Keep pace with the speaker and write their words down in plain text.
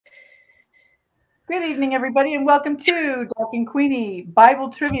Good evening, everybody, and welcome to Doc and Queenie Bible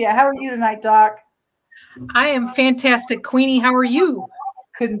Trivia. How are you tonight, Doc? I am fantastic, Queenie. How are you?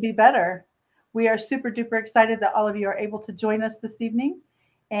 Couldn't be better. We are super duper excited that all of you are able to join us this evening.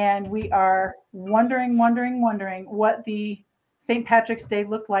 And we are wondering what the St. Patrick's Day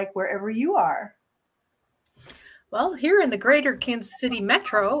looked like wherever you are. Well, here in the greater Kansas City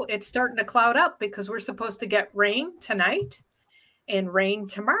metro, it's starting to cloud up because we're supposed to get rain tonight and rain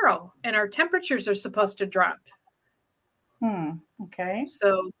tomorrow, and our temperatures are supposed to drop. Okay.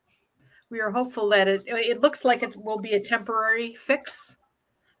 So we are hopeful that it looks like it will be a temporary fix,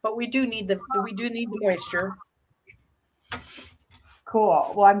 but we do need the moisture.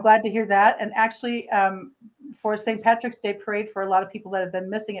 Cool. Well, I'm glad to hear that. And actually, for St. Patrick's Day parade, for a lot of people that have been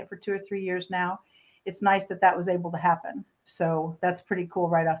missing it for 2 or 3 years now, it's nice that that was able to happen. So that's pretty cool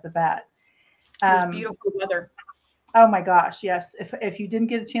right off the bat. It was beautiful weather. Oh my gosh, yes. If you didn't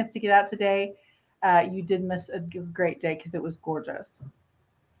get a chance to get out today, you did miss a great day because it was gorgeous.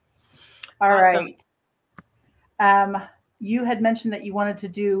 All Awesome. right. You had mentioned that you wanted to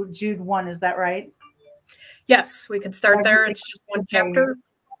do Jude 1. Is that right? Yes, we can start there. It's just one chapter.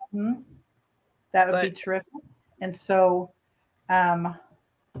 Mm-hmm. That would be terrific. And so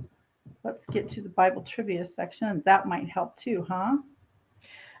let's get to the Bible trivia section. That might help too, huh?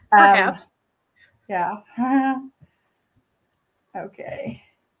 Perhaps. Yeah. Okay.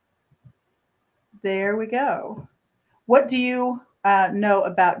 There we go. What do you know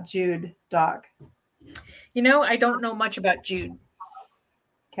about Jude, Doc? You know, I don't know much about Jude.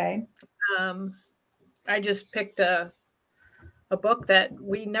 Okay. I just picked a book that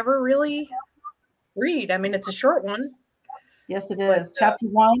we never really read. I mean, it's a short one. Yes, it is. But, chapter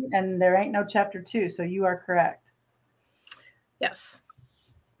 1, and there ain't no chapter 2, so you are correct. Yes.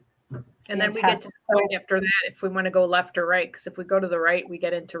 And then we get to decide after that if we want to go left or right, because if we go to the right, we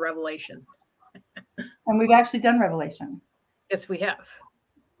get into Revelation. And we've actually done Revelation. Yes, we have.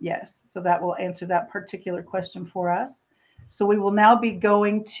 Yes, so that will answer that particular question for us. So we will now be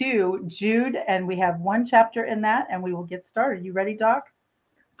going to Jude, and we have one chapter in that, and we will get started. You ready, Doc?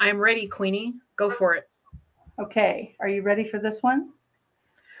 I'm ready, Queenie. Go for it. Okay. Are you ready for this one?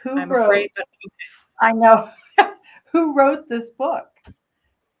 I'm afraid. But okay. I know. Who wrote this book?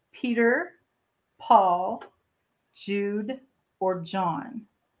 Peter, Paul, Jude, or John?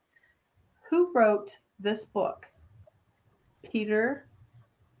 Who wrote this book? Peter,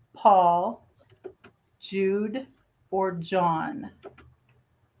 Paul, Jude, or John?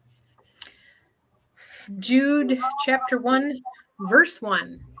 Jude chapter 1, verse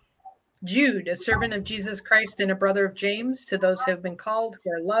 1. Jude, a servant of Jesus Christ and a brother of James, to those who have been called, who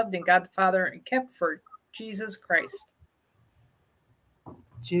are loved in God the Father and kept for Jesus Christ.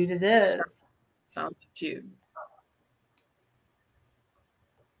 Jude it is. Sounds like Jude.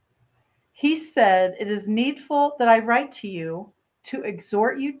 He said, "It is needful that I write to you to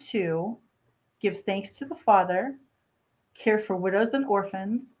exhort you to give thanks to the Father, care for widows and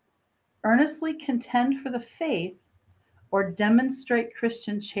orphans, earnestly contend for the faith, or demonstrate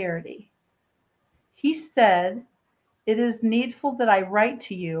Christian charity." He said, "It is needful that I write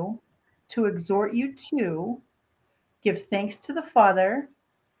to you to exhort you to give thanks to the Father,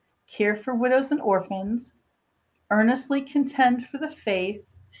 care for widows and orphans, earnestly contend for the faith,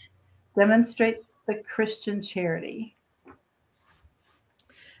 demonstrate the Christian charity."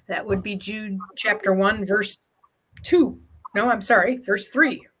 That would be Jude chapter 1, verse 2. No, I'm sorry, verse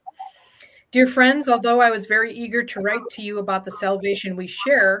 3. Dear friends, although I was very eager to write to you about the salvation we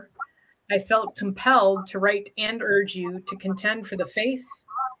share, I felt compelled to write and urge you to contend for the faith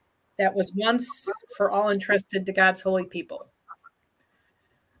that was once for all entrusted to God's holy people.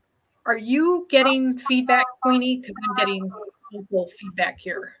 Are you getting feedback, Queenie? Because I'm getting equal feedback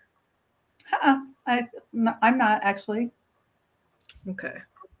here. I'm not actually. Okay.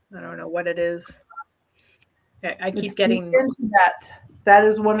 I don't know what it is. Okay, I keep getting that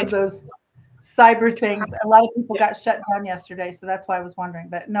is one of those cyber things. A lot of people got shut down yesterday, so that's why I was wondering.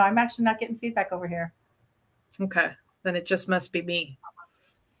 But no, I'm actually not getting feedback over here. Okay. Then it just must be me.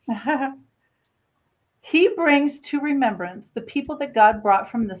 He brings to remembrance the people that God brought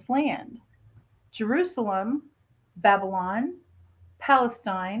from this land: Jerusalem, Babylon,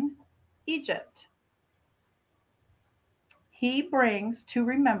 Palestine, Egypt. He brings to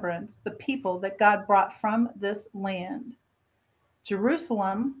remembrance the people that God brought from this land: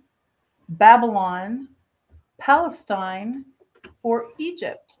 Jerusalem, Babylon, Palestine, or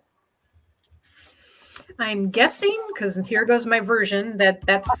Egypt. I'm guessing, because here goes my version,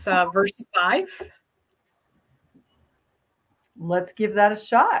 that's verse 5. Let's give that a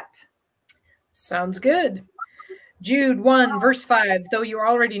shot. Sounds good. Jude 1, verse 5. Though you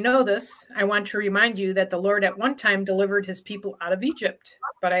already know this, I want to remind you that the Lord at one time delivered his people out of Egypt,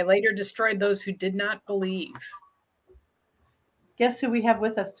 but I later destroyed those who did not believe. Guess who we have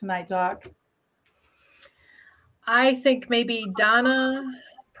with us tonight, Doc? I think maybe Donna,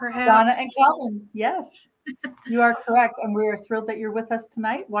 perhaps. Donna and Calvin. Yes, you are correct. And we are thrilled that you're with us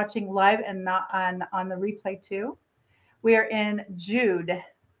tonight, watching live and not on the replay too. We are in Jude,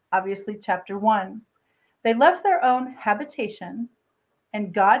 obviously chapter 1. They left their own habitation,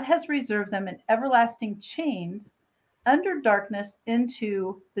 and God has reserved them in everlasting chains under darkness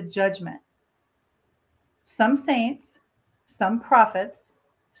into the judgment. Some saints, some prophets,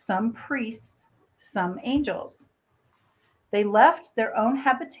 some priests, some angels. They left their own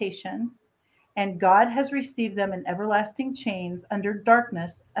habitation, and God has received them in everlasting chains under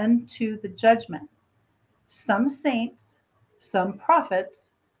darkness unto the judgment. Some saints, some prophets,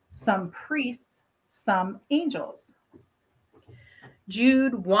 some priests, some angels.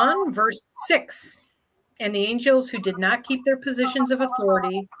 Jude 1, verse 6. And the angels who did not keep their positions of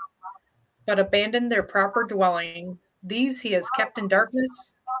authority, but abandoned their proper dwelling, these he has kept in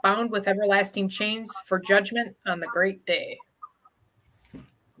darkness, bound with everlasting chains for judgment on the great day.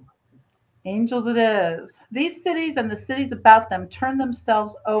 Angels it is. These cities and the cities about them turn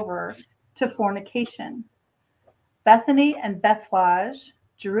themselves over to fornication. Bethany and Bethphage,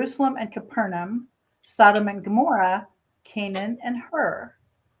 Jerusalem and Capernaum, Sodom and Gomorrah, Canaan and Hur.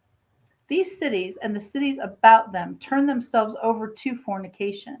 These cities and the cities about them turn themselves over to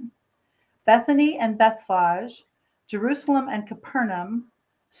fornication. Bethany and Bethphage, Jerusalem and Capernaum,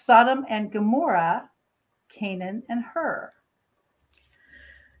 Sodom and Gomorrah, Canaan and Hur.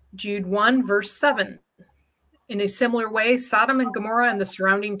 Jude 1, verse 7. In a similar way, Sodom and Gomorrah and the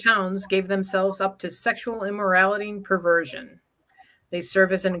surrounding towns gave themselves up to sexual immorality and perversion. They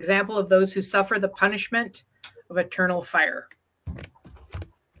serve as an example of those who suffer the punishment of eternal fire.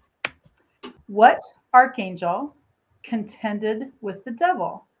 What archangel contended with the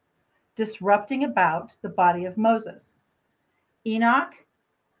devil, disrupting about the body of Moses? Enoch,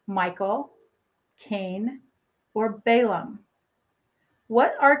 Michael, Cain, or Balaam?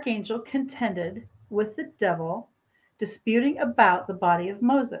 What archangel contended with the devil, disputing about the body of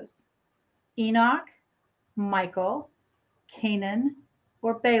Moses? Enoch, Michael, Canaan,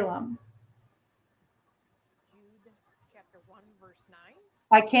 or Balaam? Jude chapter 1, verse 9.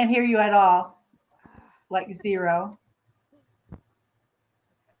 I can't hear you at all. Like zero.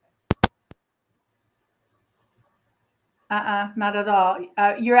 Not at all.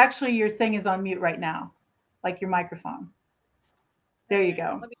 Your thing is on mute right now, like your microphone. There you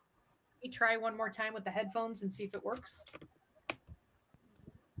go. Let me try one more time with the headphones and see if it works.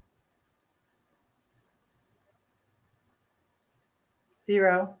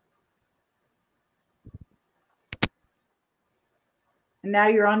 Zero. And now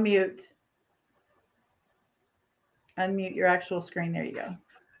you're on mute. Unmute your actual screen. There you go.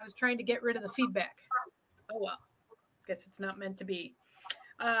 I was trying to get rid of the feedback. Oh, well. Guess it's not meant to be.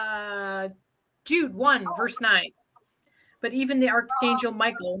 Jude 1, verse 9. But even the archangel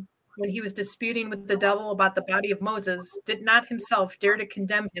Michael, when he was disputing with the devil about the body of Moses, did not himself dare to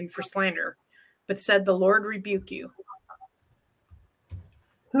condemn him for slander, but said, "The Lord rebuke you."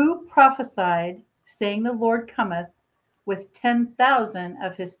 Who prophesied, saying, "The Lord cometh with 10,000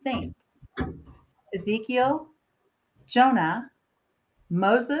 of his saints"? Ezekiel, Jonah,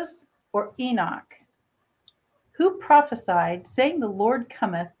 Moses, or Enoch? Who prophesied, saying, "The Lord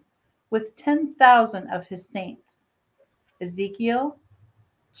cometh with 10,000 of his saints"? Ezekiel,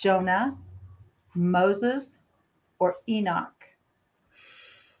 Jonah, Moses, or Enoch?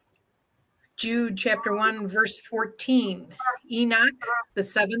 Jude chapter 1, verse 14. Enoch, the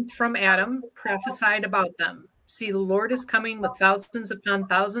seventh from Adam, prophesied about them. See, the Lord is coming with thousands upon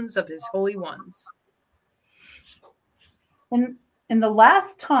thousands of his holy ones. In the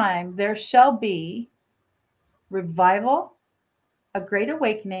last time there shall be revival, a great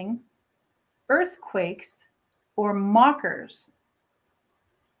awakening, earthquakes, or mockers.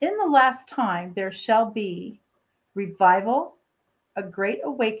 In the last time there shall be revival, a great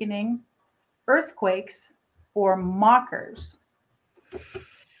awakening, earthquakes, or mockers.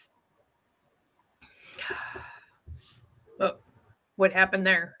 Oh, what happened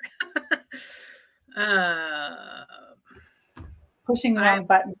there? Pushing the wrong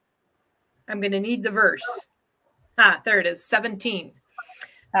button. I'm going to need the verse. There it is, 17.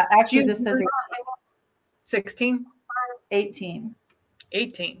 Actually, this says 16? 18.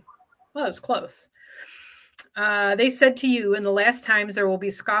 18. Well, it was close. They said to you, in the last times there will be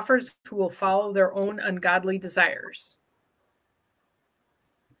scoffers who will follow their own ungodly desires.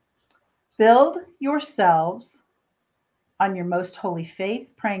 Build yourselves on your most holy faith,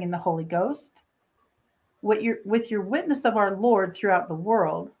 praying in the Holy Ghost, with your witness of our Lord throughout the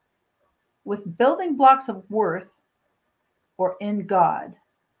world, with building blocks of worth or in God.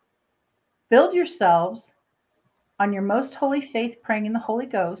 Build yourselves on your most holy faith, praying in the Holy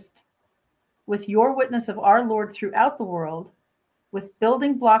Ghost, with your witness of our Lord throughout the world, with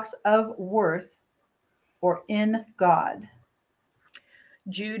building blocks of worth or in God.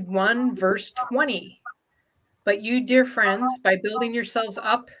 Jude 1, verse 20. But you, dear friends, by building yourselves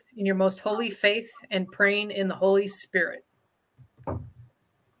up in your most holy faith and praying in the Holy Spirit.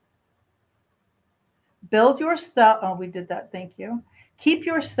 Build yourself. Oh, we did that. Thank you. Keep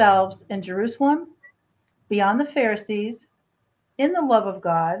yourselves in Jerusalem, beyond the Pharisees, in the love of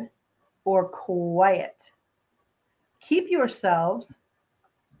God, or quiet. Keep yourselves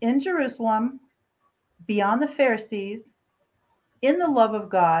in Jerusalem, beyond the Pharisees, in the love of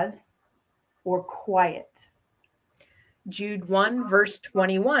God, or quiet. Jude 1, verse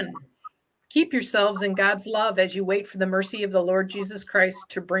 21. Keep yourselves in God's love as you wait for the mercy of the Lord Jesus Christ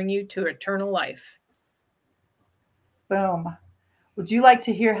to bring you to eternal life. Boom. Would you like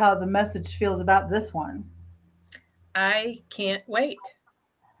to hear how the message feels about this one? I can't wait.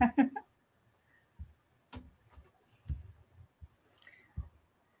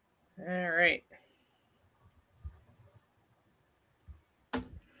 All right.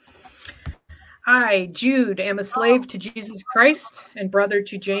 I, Jude, am a slave to Jesus Christ and brother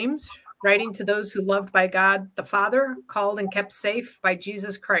to James, writing to those who loved by God the Father, called and kept safe by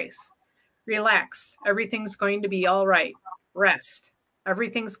Jesus Christ. Relax. Everything's going to be all right. Rest.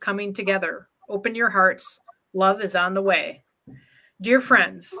 Everything's coming together. Open your hearts. Love is on the way. Dear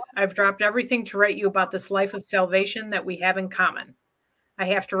friends, I've dropped everything to write you about this life of salvation that we have in common. I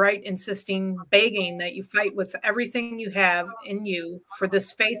have to write insisting, begging that you fight with everything you have in you for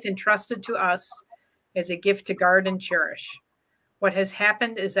this faith entrusted to us as a gift to guard and cherish. What has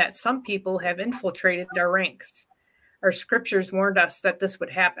happened is that some people have infiltrated our ranks. Our scriptures warned us that this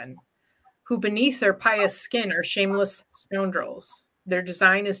would happen. Who beneath their pious skin are shameless scoundrels. Their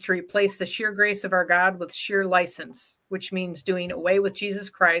design is to replace the sheer grace of our God with sheer license, which means doing away with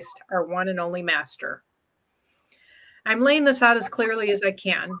Jesus Christ, our one and only master. I'm laying this out as clearly as I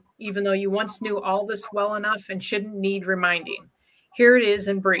can, even though you once knew all this well enough and shouldn't need reminding. Here it is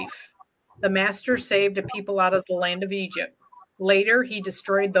in brief. The master saved a people out of the land of Egypt. Later, he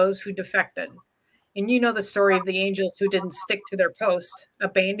destroyed those who defected. And you know the story of the angels who didn't stick to their post,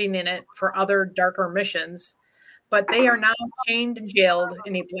 abandoning it for other darker missions. But they are now chained and jailed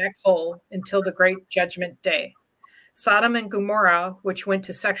in a black hole until the great judgment day. Sodom and Gomorrah, which went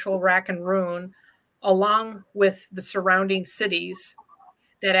to sexual rack and ruin, along with the surrounding cities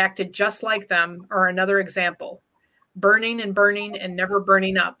that acted just like them, are another example. Burning and never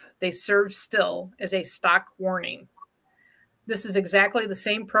burning up, they serve still as a stock warning. This is exactly the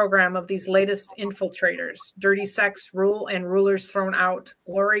same program of these latest infiltrators. Dirty sex, rule, and rulers thrown out,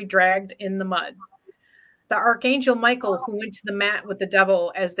 glory dragged in the mud. The archangel Michael, who went to the mat with the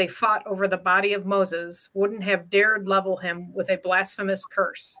devil as they fought over the body of Moses, wouldn't have dared level him with a blasphemous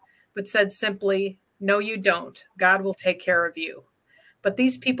curse, but said simply, "No, you don't. God will take care of you." But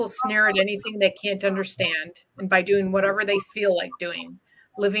these people sneer at anything they can't understand, and by doing whatever they feel like doing,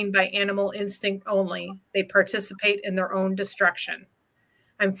 living by animal instinct only, they participate in their own destruction.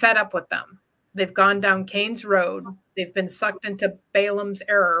 I'm fed up with them. They've gone down Cain's road. They've been sucked into Balaam's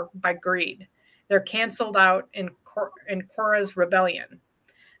error by greed. They're canceled out in Korah's rebellion.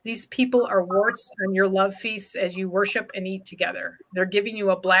 These people are warts on your love feasts as you worship and eat together. They're giving you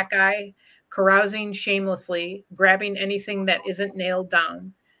a black eye, carousing shamelessly, grabbing anything that isn't nailed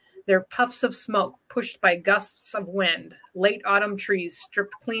down. They're puffs of smoke pushed by gusts of wind, late autumn trees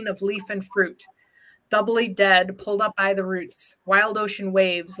stripped clean of leaf and fruit, doubly dead, pulled up by the roots, wild ocean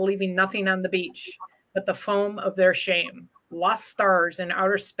waves leaving nothing on the beach but the foam of their shame, lost stars in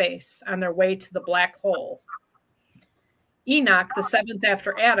outer space on their way to the black hole. Enoch, the seventh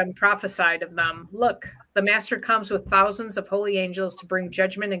after Adam, prophesied of them. Look, the master comes with thousands of holy angels to bring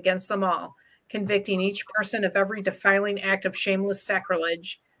judgment against them all, convicting each person of every defiling act of shameless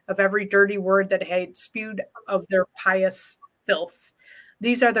sacrilege, of every dirty word that had spewed of their pious filth.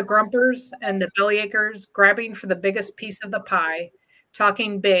 These are the grumpers and the bellyachers, grabbing for the biggest piece of the pie,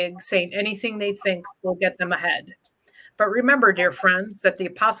 talking big, saying anything they think will get them ahead. But remember, dear friends, that the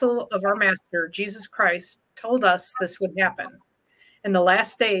apostle of our master, Jesus Christ, told us this would happen. In the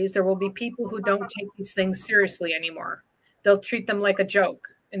last days, there will be people who don't take these things seriously anymore. They'll treat them like a joke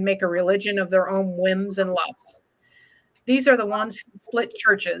and make a religion of their own whims and lusts. These are the ones who split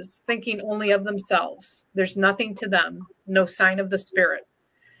churches, thinking only of themselves. There's nothing to them, no sign of the Spirit.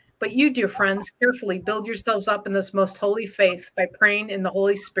 But you, dear friends, carefully build yourselves up in this most holy faith by praying in the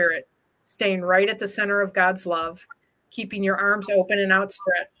Holy Spirit, staying right at the center of God's love, keeping your arms open and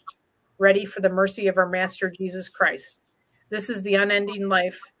outstretched, ready for the mercy of our Master Jesus Christ. This is the unending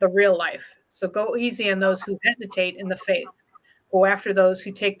life, the real life. So go easy on those who hesitate in the faith. Go after those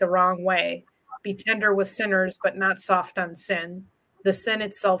who take the wrong way. Be tender with sinners, but not soft on sin. The sin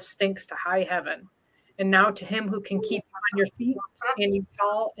itself stinks to high heaven. And now to him who can keep you on your feet, standing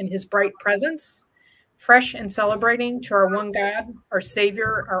tall in his bright presence, fresh and celebrating to our one God, our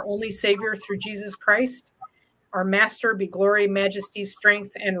Savior, our only Savior through Jesus Christ, our Master, be glory, majesty,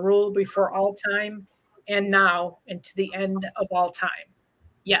 strength, and rule before all time, and now, and to the end of all time.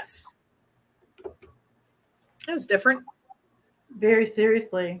 Yes. That was different. Very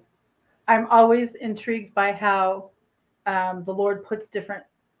seriously. I'm always intrigued by how the Lord puts different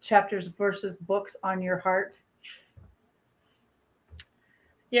chapters, verses, books on your heart.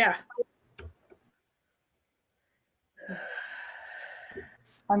 Yeah.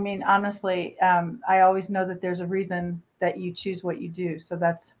 I mean, honestly, I always know that there's a reason that you choose what you do. So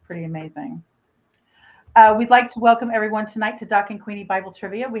that's pretty amazing. We'd like to welcome everyone tonight to Doc and Queenie Bible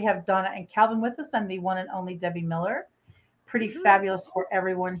Trivia. We have Donna and Calvin with us and the one and only Debbie Miller. Pretty fabulous for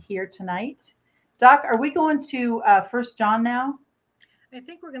everyone here tonight. Doc, are we going to 1 John now? I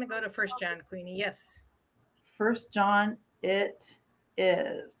think we're going to go to 1 John, Queenie. Yes. 1 John it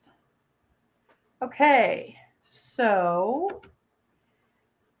is. Okay, so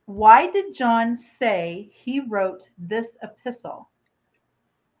why did John say he wrote this epistle?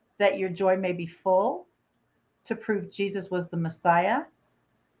 That your joy may be full, to prove Jesus was the Messiah,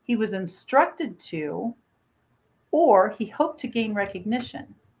 he was instructed to, or he hoped to gain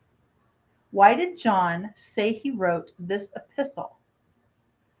recognition. Why did John say he wrote this epistle?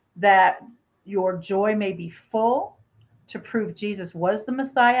 That your joy may be full, to prove Jesus was the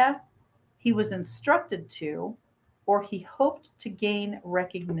Messiah, he was instructed to, or he hoped to gain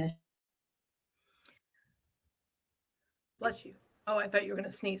recognition. Bless you. Oh, I thought you were going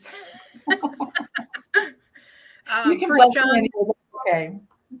to sneeze. You can First John. Okay.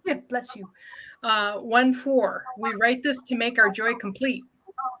 Yeah, bless you. 1:4. We write this to make our joy complete.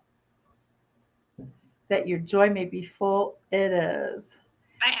 That your joy may be full. It is.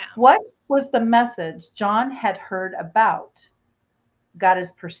 Bam. What was the message John had heard about? God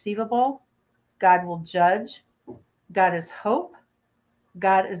is perceivable. God will judge. God is hope.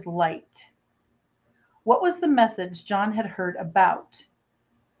 God is light. What was the message John had heard about?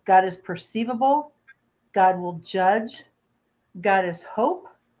 God is perceivable. God will judge. God is hope,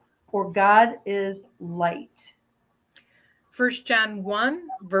 or God is light. 1 John 1,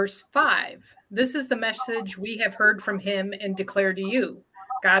 verse 5. This is the message we have heard from him and declare to you.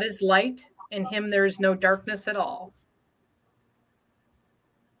 God is light, in him there is no darkness at all.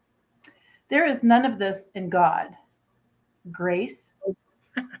 There is none of this in God. Grace,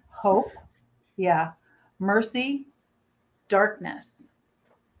 hope, mercy, darkness.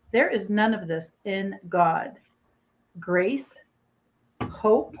 There is none of this in God. Grace,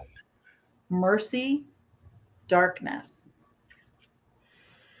 hope, mercy, darkness.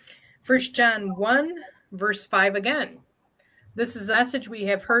 1 John 1, verse 5 again. This is the message we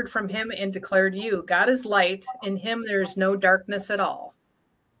have heard from him and declare to you. God is light, in him there is no darkness at all.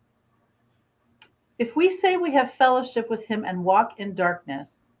 If we say we have fellowship with him and walk in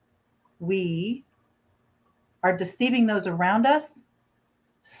darkness, we are deceiving those around us,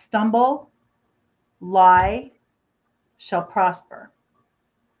 stumble, lie, shall prosper.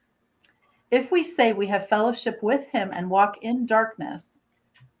 If we say we have fellowship with him and walk in darkness,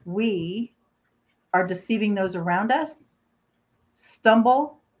 we are deceiving those around us,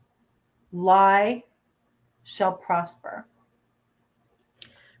 stumble, lie, shall prosper.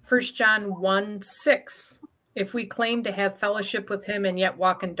 1 John 1, 6. If we claim to have fellowship with him and yet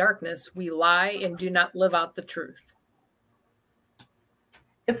walk in darkness, we lie and do not live out the truth.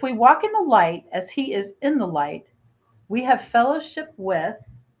 If we walk in the light as he is in the light, we have fellowship with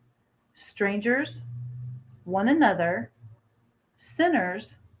strangers, one another,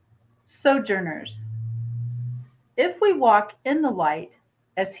 sinners, sojourners. If we walk in the light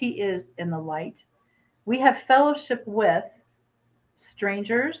as he is in the light, we have fellowship with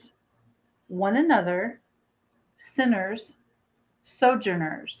strangers, one another, sinners,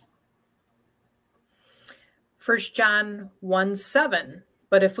 sojourners. 1 John 1, 7.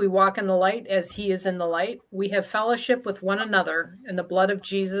 But if we walk in the light as he is in the light, we have fellowship with one another, and the blood of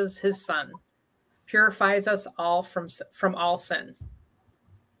Jesus, his son, purifies us all from all sin.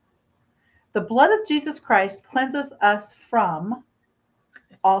 The blood of Jesus Christ cleanses us from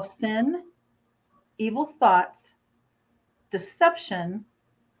all sin, evil thoughts, deception,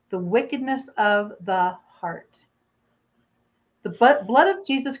 the wickedness of the heart. The blood of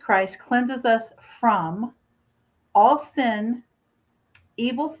Jesus Christ cleanses us from all sin,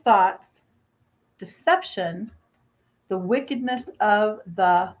 evil thoughts, deception, the wickedness of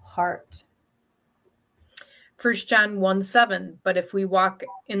the heart. 1 John 1:7. But if we walk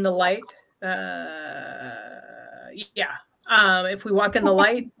in the light, if we walk in the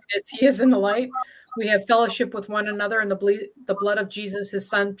light as he is in the light, we have fellowship with one another, and the blood of Jesus, his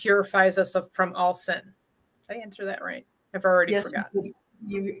son, purifies us from all sin. Did I answer that right? I've already forgotten.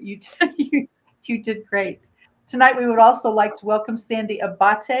 You did great. Tonight, we would also like to welcome Sandy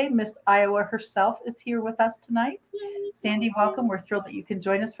Abate. Miss Iowa herself is here with us tonight. Sandy, welcome. We're thrilled that you can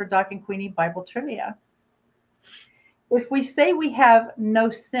join us for Doc and Queenie Bible Trivia. If we say we have no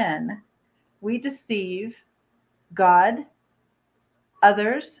sin, we deceive God,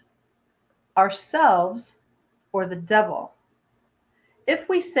 others, ourselves, or the devil. If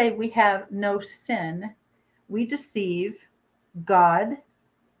we say we have no sin, we deceive God,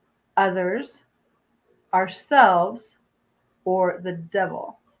 others, ourselves, or the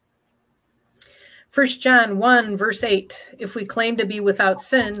devil. 1 John 1, verse 8. If we claim to be without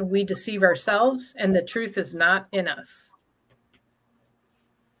sin, we deceive ourselves, and the truth is not in us.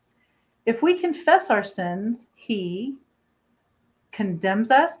 If we confess our sins, he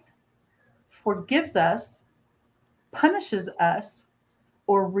condemns us, forgives us, punishes us,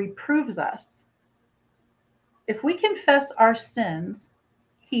 or reproves us. If we confess our sins,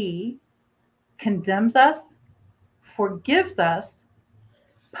 he condemns us, forgives us,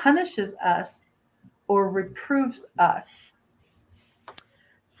 punishes us, or reproves us.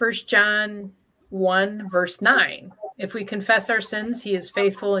 1 John 1, verse 9. If we confess our sins, he is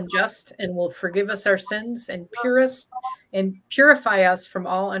faithful and just and will forgive us our sins and purify us from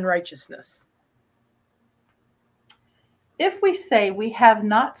all unrighteousness. If we say we have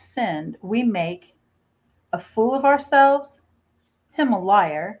not sinned, we make a fool of ourselves, him a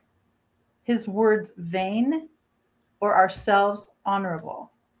liar, his words vain, or ourselves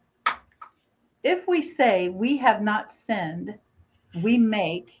honorable. If we say we have not sinned, we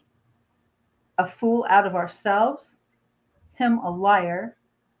make a fool out of ourselves, him a liar,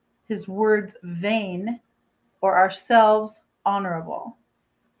 his words vain, or ourselves honorable.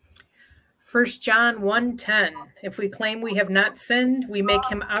 1 John 1:10. If we claim we have not sinned, we make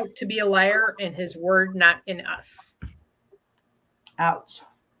him out to be a liar and his word not in us. Ouch.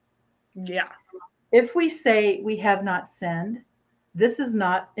 Yeah. If we say we have not sinned, this is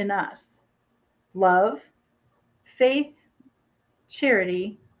not in us. Love, faith,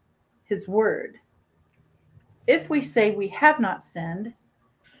 charity, his word. If we say we have not sinned,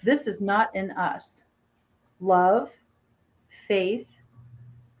 this is not in us. Love, faith,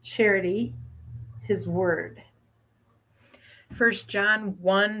 charity, his word. 1 John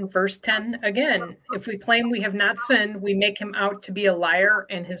 1, verse 10 again. If we claim we have not sinned, we make him out to be a liar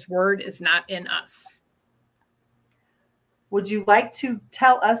and his word is not in us. Would you like to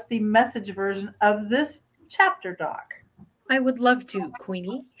tell us the Message version of this chapter, Doc? I would love to,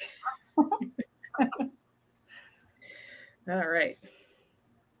 Queenie. All right.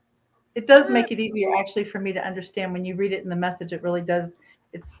 It does make it easier actually for me to understand when you read it in the Message. It really does.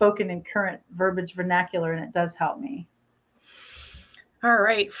 It's spoken in current verbiage vernacular, and it does help me. All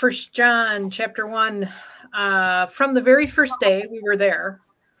right. 1 John chapter 1. From the very first day we were there,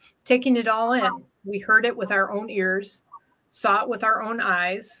 taking it all in. We heard it with our own ears, saw it with our own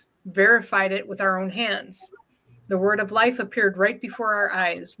eyes, verified it with our own hands. The word of life appeared right before our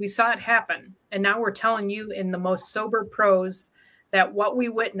eyes. We saw it happen, and now we're telling you in the most sober prose that what we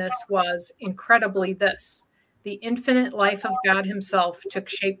witnessed was incredibly this. The infinite life of God himself took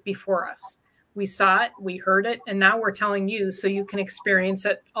shape before us. We saw it, we heard it, and now we're telling you so you can experience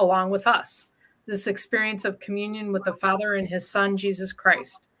it along with us. This experience of communion with the Father and his Son, Jesus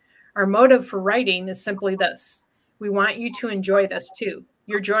Christ. Our motive for writing is simply this. We want you to enjoy this too.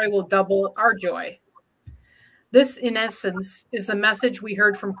 Your joy will double our joy. This, in essence, is the message we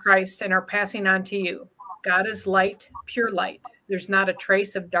heard from Christ and are passing on to you. God is light, pure light. There's not a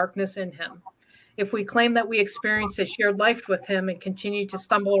trace of darkness in him. If we claim that we experienced a shared life with him and continue to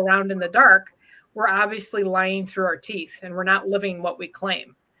stumble around in the dark, we're obviously lying through our teeth and we're not living what we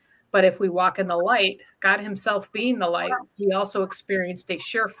claim. But if we walk in the light, God himself being the light, he also experienced a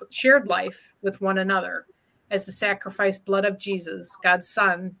shared life with one another. As the sacrificed blood of Jesus, God's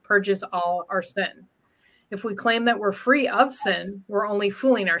Son, purges all our sin. If we claim that we're free of sin, we're only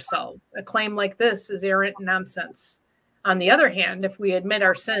fooling ourselves. A claim like this is arrant nonsense. On the other hand, if we admit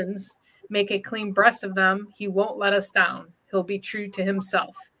our sins, make a clean breast of them, he won't let us down. He'll be true to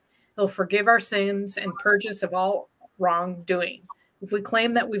himself. He'll forgive our sins and purge us of all wrongdoing. If we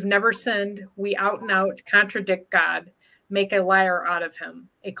claim that we've never sinned, we out and out contradict God, make a liar out of him.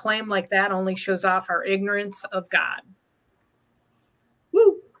 A claim like that only shows off our ignorance of God.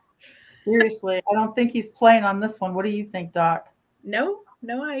 Woo! Seriously, I don't think he's playing on this one. What do you think, Doc? No,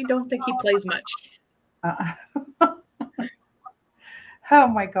 I don't think he plays much. Oh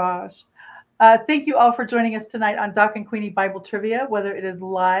my gosh. Thank you all for joining us tonight on Doc and Queenie Bible Trivia, whether it is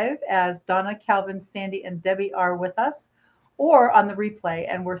live as Donna, Calvin, Sandy, and Debbie are with us, or on the replay,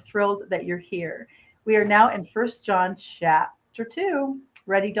 and we're thrilled that you're here. We are now in 1 John chapter 2.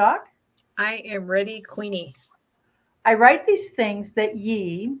 Ready, Doc? I am ready, Queenie. I write these things that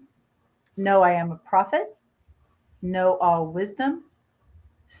ye know I am a prophet, know all wisdom,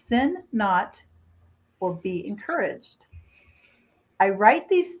 sin not, or be encouraged. I write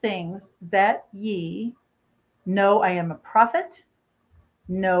these things that ye know I am a prophet,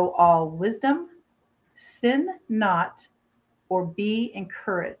 know all wisdom, sin not, or be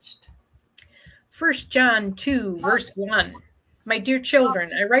encouraged. 1 John 2, verse 1. My dear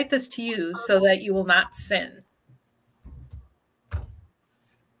children, I write this to you so that you will not sin.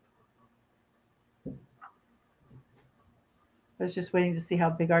 I was just waiting to see how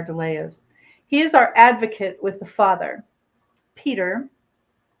big our delay is. He is our advocate with the Father. Peter,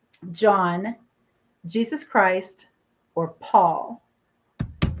 John, Jesus Christ, or Paul.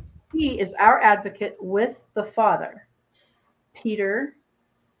 He is our advocate with the Father. Peter,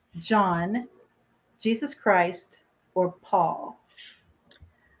 John, Jesus Christ, or Paul.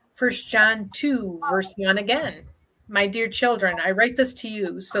 1 John 2, verse 1 again. My dear children, I write this to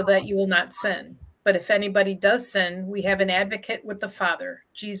you so that you will not sin. But if anybody does sin, we have an advocate with the Father,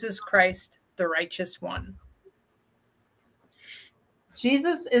 Jesus Christ, the righteous one.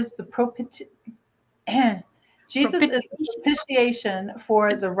 Jesus is the propitiation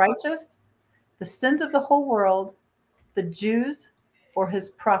for the righteous, the sins of the whole world, the Jews, or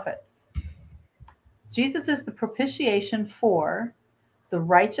his prophets. Jesus is the propitiation for the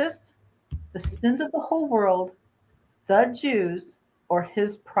righteous, the sins of the whole world, the Jews, or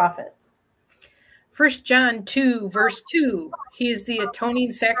his prophets. 1 John 2, verse 2. He is the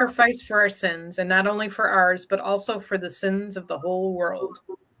atoning sacrifice for our sins, and not only for ours, but also for the sins of the whole world.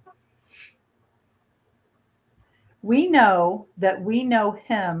 We know that we know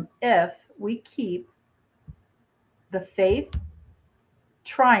him if we keep the faith,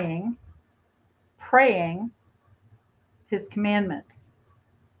 trying, praying his commandments.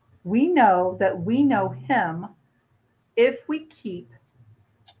 We know that we know him if we keep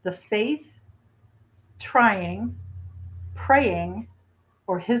the faith, trying, praying,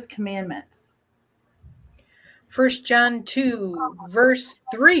 or his commandments. 1 John 2, verse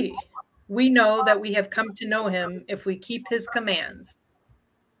 3. We know that we have come to know him if we keep his commands.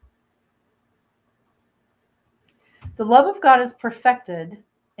 The love of God is perfected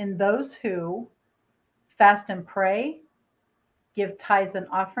in those who fast and pray, give tithes and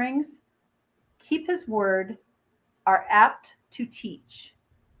offerings, keep his word, are apt to teach.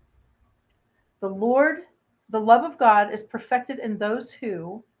 The love of God is perfected in those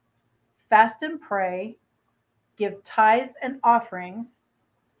who fast and pray, give tithes and offerings,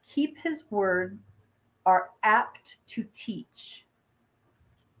 keep his word, are apt to teach.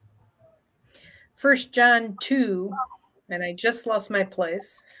 1 John 2, and I just lost my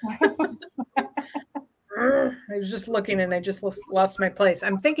place. I was just looking and I just lost my place.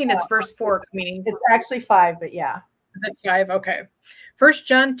 I'm thinking it's verse 4, meaning it's actually 5, but yeah. Is it 5? Okay. 1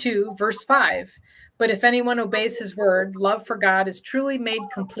 John 2, verse 5. But if anyone obeys his word, love for God is truly made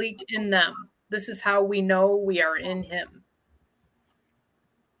complete in them. This is how we know we are in him.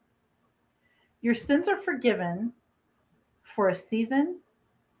 Your sins are forgiven for a season,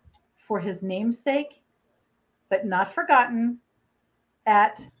 for his name's sake, but not forgotten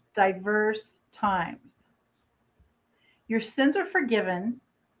at diverse times. Your sins are forgiven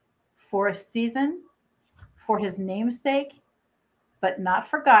for a season, for his name's sake, but not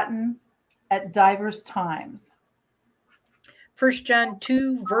forgotten at diverse times. 1 John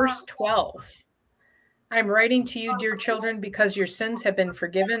 2, verse 12. I'm writing to you, dear children, because your sins have been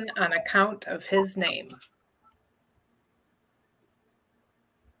forgiven on account of his name.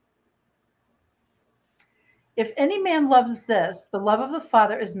 If any man loves this, the love of the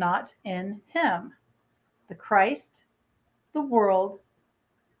Father is not in him. The Christ, the world,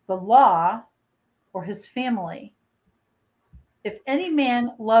 the law, or his family. If any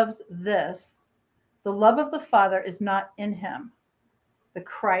man loves this, the love of the Father is not in him. The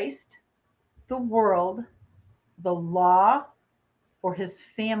Christ, the world, the law, or his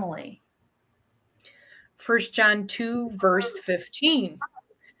family. 1 John 2, verse 15.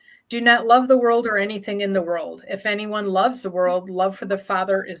 Do not love the world or anything in the world. If anyone loves the world, love for the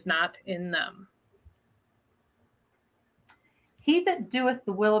Father is not in them. He that doeth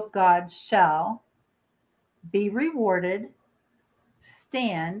the will of God shall be rewarded,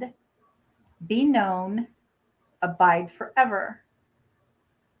 stand, be known, abide forever.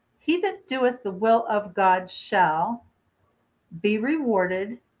 He that doeth the will of God shall be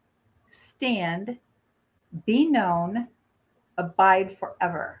rewarded, stand, be known, abide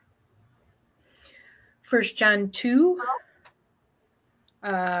forever. 1 John 2,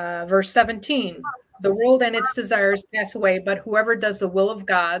 verse 17. The world and its desires pass away, but whoever does the will of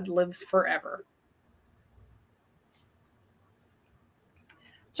God lives forever.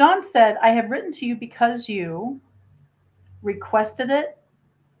 John said, I have written to you because you requested it,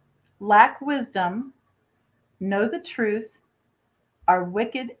 lack wisdom, know the truth, are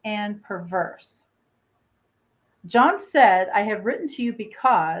wicked and perverse. John said, I have written to you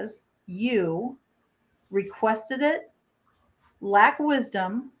because you requested it, lack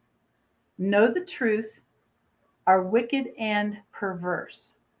wisdom, know the truth, are wicked and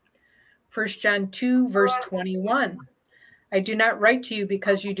perverse. 1 John 2, verse 21. I do not write to you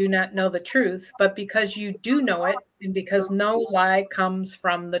because you do not know the truth, but because you do know it, and because no lie comes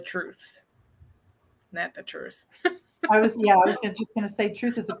from the truth. Not the truth. I was just going to say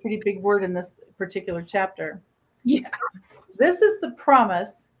truth is a pretty big word in this particular chapter. Yeah. This is the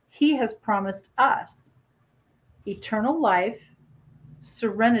promise he has promised us: eternal life,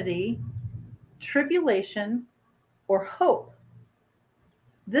 serenity, tribulation, or hope.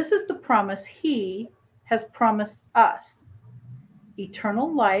 This is the promise he has promised us: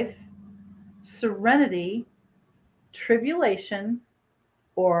 eternal life, serenity, tribulation,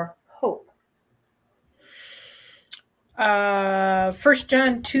 or hope. 1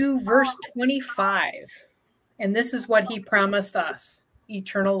 John 2, verse 25. And this is what he promised us: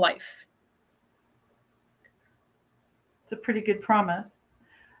 eternal life. It's a pretty good promise.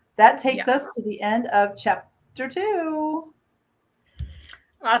 That takes us to the end of chapter 2.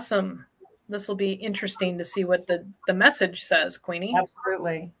 Awesome. This will be interesting to see what the message says, Queenie.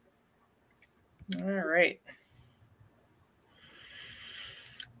 Absolutely. All right.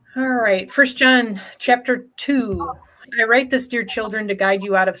 All right. 1 John chapter 2. I write this, dear children, to guide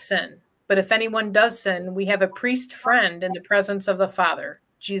you out of sin. But if anyone does sin, we have a priest friend in the presence of the Father,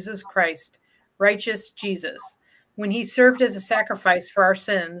 Jesus Christ, righteous Jesus. When he served as a sacrifice for our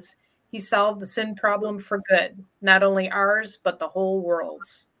sins, he solved the sin problem for good, not only ours, but the whole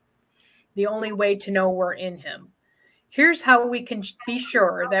world's. The only way to know we're in him. Here's how we can be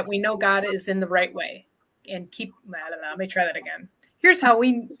sure that we know God is in the right way. And let me try that again. Here's how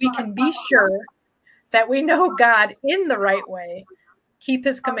we can be sure that we know God in the right way. Keep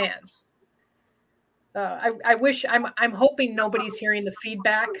his commands. I wish, I'm hoping nobody's hearing the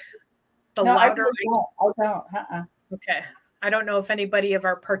feedback. The no, louder. I don't. Okay. I don't know if anybody of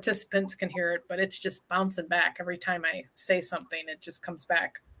our participants can hear it, but it's just bouncing back every time I say something. It just comes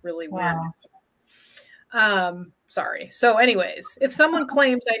back really weird. Sorry. So anyways, if someone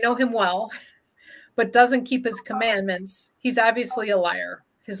claims I know him well, but doesn't keep his commandments, he's obviously a liar.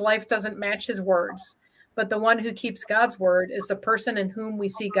 His life doesn't match his words. But the one who keeps God's word is the person in whom we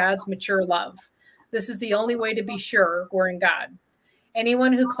see God's mature love. This is the only way to be sure we're in God.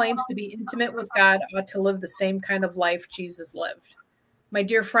 Anyone who claims to be intimate with God ought to live the same kind of life Jesus lived. My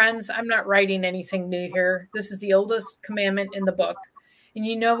dear friends, I'm not writing anything new here. This is the oldest commandment in the book, and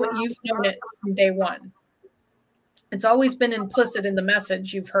you've known it from day one. It's always been implicit in the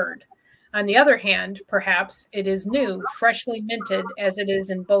message you've heard. On the other hand, perhaps it is new, freshly minted, as it is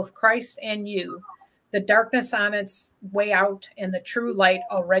in both Christ and you, the darkness on its way out and the true light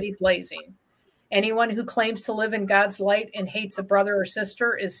already blazing. Anyone who claims to live in God's light and hates a brother or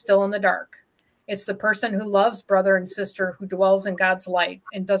sister is still in the dark. It's the person who loves brother and sister who dwells in God's light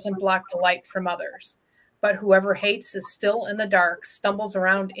and doesn't block the light from others. But whoever hates is still in the dark, stumbles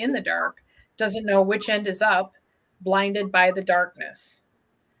around in the dark, doesn't know which end is up, blinded by the darkness.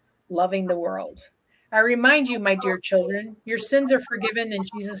 Loving the world. I remind you, my dear children, your sins are forgiven in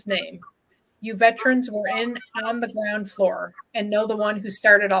Jesus' name. You veterans were on the ground floor and know the one who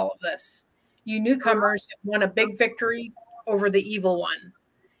started all of this. You newcomers have won a big victory over the evil one.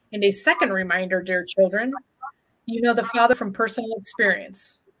 And a second reminder, dear children, you know the Father from personal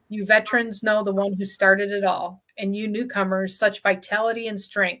experience. You veterans know the one who started it all. And you newcomers, such vitality and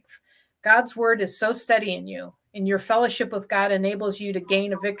strength. God's word is so steady in you, and your fellowship with God enables you to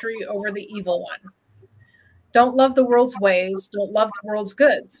gain a victory over the evil one. Don't love the world's ways. Don't love the world's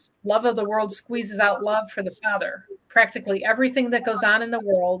goods. Love of the world squeezes out love for the Father. Practically everything that goes on in the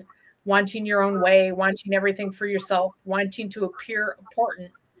world, wanting your own way, wanting everything for yourself, wanting to appear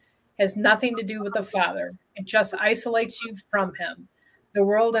important, has nothing to do with the Father. It just isolates you from him. The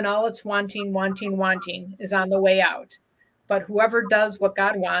world and all its wanting, wanting, wanting is on the way out. But whoever does what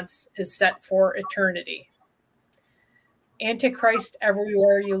God wants is set for eternity. Antichrist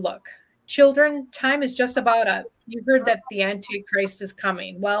everywhere you look. Children, time is just about up. You heard that the Antichrist is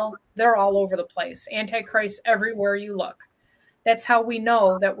coming. Well, they're all over the place. Antichrist everywhere you look. That's how we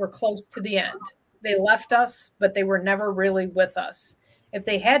know that we're close to the end. They left us, but they were never really with us. If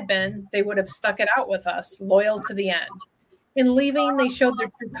they had been, they would have stuck it out with us, loyal to the end. In leaving, they showed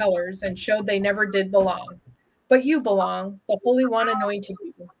their true colors and showed they never did belong. But you belong, the Holy One anointed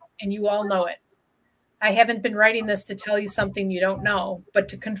you, and you all know it. I haven't been writing this to tell you something you don't know, but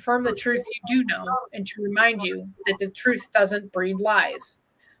to confirm the truth you do know and to remind you that the truth doesn't breed lies.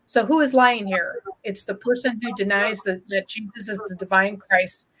 So who is lying here? It's the person who denies that Jesus is the divine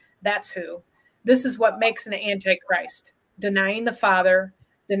Christ. That's who. This is what makes an antichrist. Denying the Father,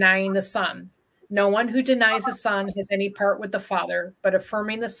 denying the Son. No one who denies the Son has any part with the Father, but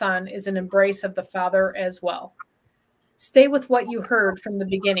affirming the Son is an embrace of the Father as well. Stay with what you heard from the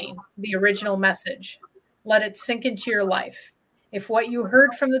beginning, the original message. Let it sink into your life. If what you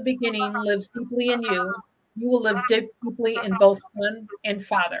heard from the beginning lives deeply in you, you will live deeply in both Son and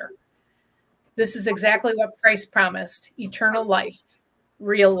Father. This is exactly what Christ promised, eternal life,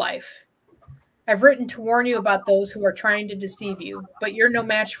 real life. I've written to warn you about those who are trying to deceive you, but you're no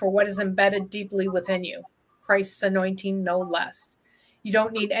match for what is embedded deeply within you, Christ's anointing no less. You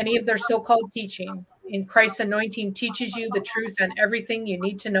don't need any of their so-called teaching. In Christ's anointing teaches you the truth on everything you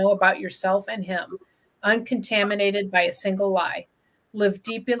need to know about yourself and him, uncontaminated by a single lie. Live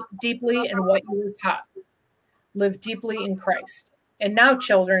deeply in what you were taught. Live deeply in Christ. And now,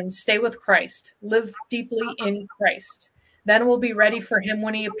 children, stay with Christ. Live deeply in Christ. Then we'll be ready for him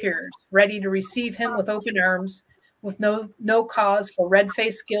when he appears, ready to receive him with open arms, with no cause for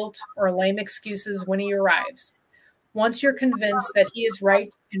red-faced guilt or lame excuses when he arrives. Once you're convinced that he is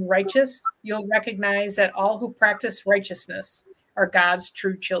right and righteous, you'll recognize that all who practice righteousness are God's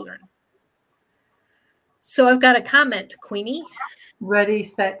true children. So I've got a comment, Queenie.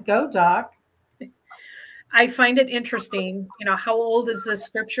 Ready, set, go, Doc. I find it interesting. How old is this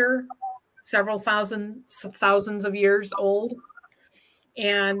scripture? Several thousands of years old.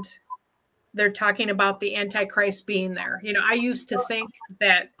 And they're talking about the Antichrist being there. I used to think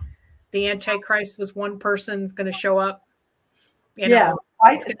that the Antichrist was one person's going to show up. Yeah,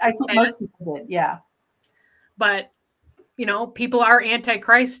 I think most people did. Yeah. But, people are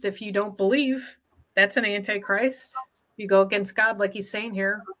Antichrist if you don't believe. That's an Antichrist. You go against God, like he's saying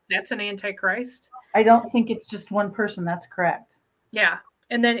here. That's an Antichrist. I don't think it's just one person. That's correct. Yeah.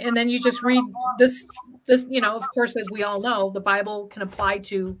 And then you just read this, of course, as we all know, the Bible can apply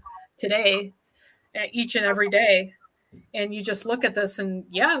to today, each and every day. And you just look at this and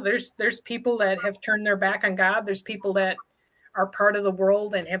there's people that have turned their back on God. There's people that are part of the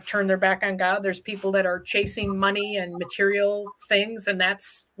world and have turned their back on God. There's people that are chasing money and material things, and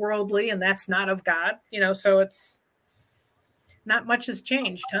that's worldly and that's not of God, so it's not much has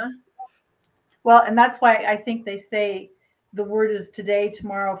changed, huh? Well, and that's why I think they say the word is today,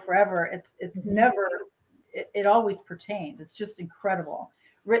 tomorrow, forever. It's never, it always pertains. It's just incredible.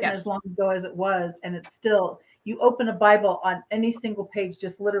 Written as long ago as it was, and it's still, you open a Bible on any single page,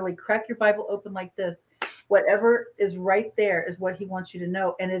 just literally crack your Bible open like this. Whatever is right there is what he wants you to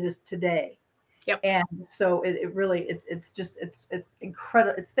know, and it is today. Yep. And so it's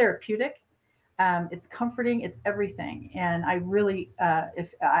incredible. It's therapeutic. It's comforting. It's everything. And I really,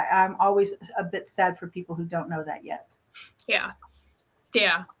 I'm always a bit sad for people who don't know that yet. Yeah.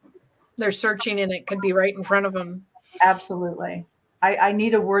 Yeah. They're searching and it could be right in front of them. Absolutely. I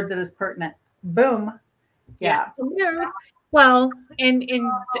need a word that is pertinent. Boom. Yeah. Well, and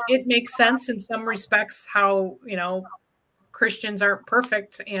it makes sense in some respects how, Christians aren't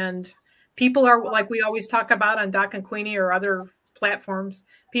perfect, and people are, like we always talk about on Doc and Queenie or other platforms,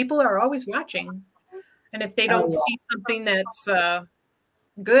 people are always watching. And if they don't see something that's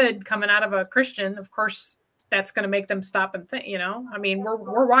good coming out of a Christian, of course, that's going to make them stop and think, I mean,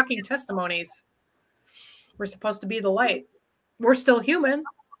 we're walking testimonies. We're supposed to be the light. We're still human.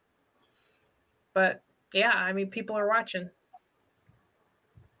 But yeah, I mean, people are watching.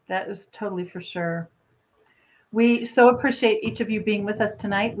 That is totally for sure. We so appreciate each of you being with us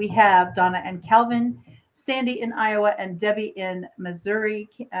tonight. We have Donna and Calvin, Sandy in Iowa, and Debbie in Missouri,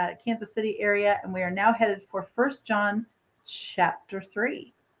 Kansas City area. And we are now headed for 1 John chapter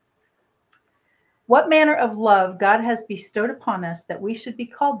 3. What manner of love God has bestowed upon us that we should be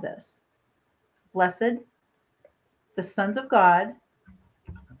called this? Blessed, the sons of God,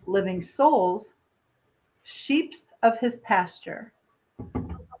 living souls, sheep of his pasture.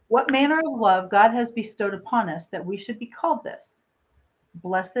 What manner of love God has bestowed upon us that we should be called this?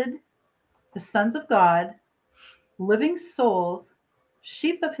 Blessed, the sons of God, living souls,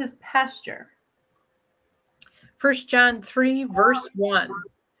 sheep of his pasture. 1 John 3, verse 1.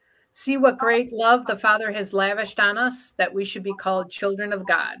 See what great love the Father has lavished on us, that we should be called children of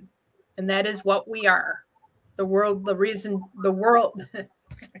God. And that is what we are. The world,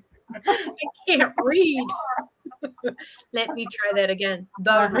 I can't read. Let me try that again.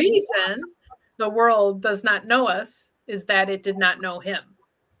 The reason the world does not know us is that it did not know him.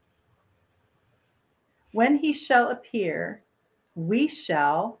 When he shall appear, we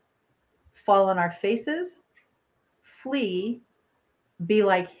shall fall on our faces, flee, be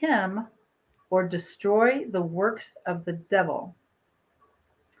like him, or destroy the works of the devil.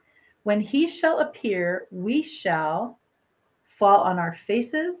 When he shall appear, we shall fall on our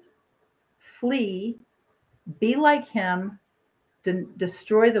faces, flee, be like him,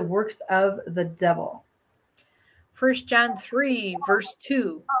 destroy the works of the devil. 1 John 3, verse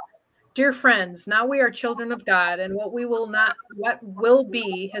 2. Dear friends, now we are children of God, and what will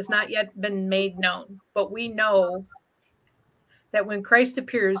be has not yet been made known. But we know that when Christ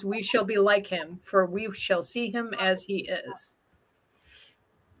appears, we shall be like him, for we shall see him as he is.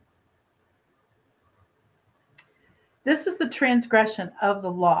 This is the transgression of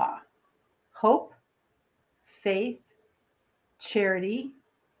the law: hope, faith, charity,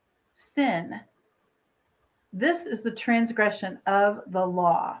 sin. This is the transgression of the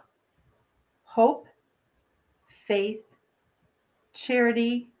law: hope, faith,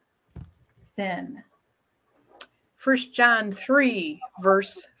 charity, sin. 1 John 3,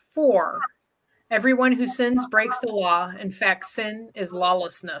 verse 4. Everyone who sins breaks the law. In fact, sin is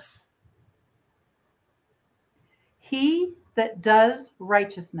lawlessness. He that does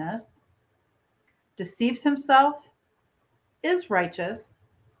righteousness deceives himself, is righteous,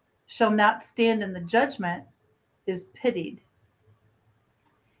 shall not stand in the judgment, is pitied.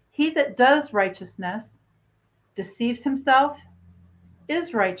 He that does righteousness deceives himself,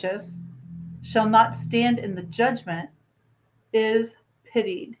 is righteous, shall not stand in the judgment, is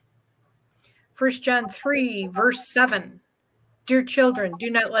pitied. 1 John 3, verse 7. Dear children,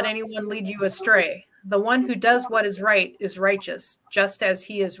 do not let anyone lead you astray. The one who does what is right is righteous, just as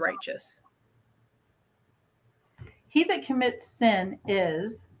he is righteous. He that commits sin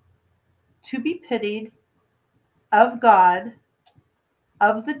is to be pitied, of God,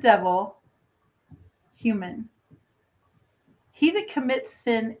 of the devil, human. He that commits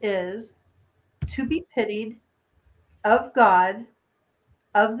sin is to be pitied, of God,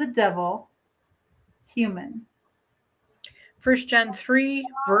 of the devil, human. 1 John 3,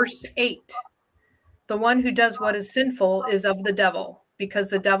 verse 8. The one who does what is sinful is of the devil, because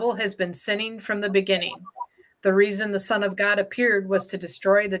the devil has been sinning from the beginning. The reason the Son of God appeared was to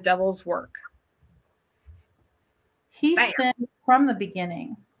destroy the devil's work. He sinned from the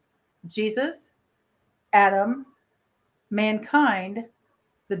beginning. Jesus, Adam, mankind,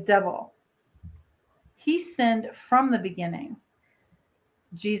 the devil. He sinned from the beginning.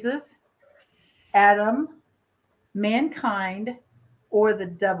 Jesus, Adam, mankind, or the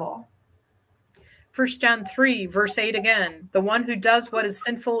devil. 1 John 3, verse 8 again. The one who does what is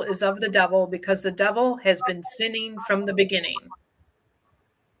sinful is of the devil, because the devil has been sinning from the beginning.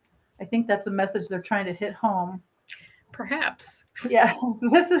 I think that's a message they're trying to hit home. Perhaps. Yeah,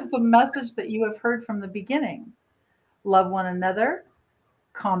 this is the message that you have heard from the beginning. Love one another,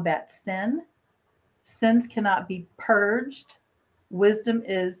 combat sin. Sins cannot be purged. Wisdom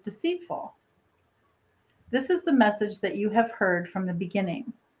is deceitful. This is the message that you have heard from the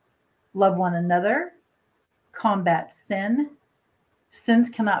beginning. Love one another, combat sin. Sins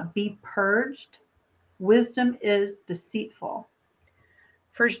cannot be purged. Wisdom is deceitful.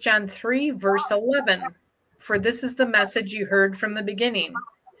 1 John 3, verse 11. For this is the message you heard from the beginning.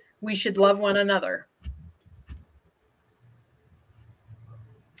 We should love one another.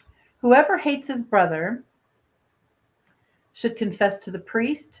 Whoever hates his brother should confess to the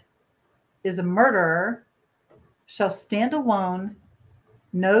priest, is a murderer, shall stand alone,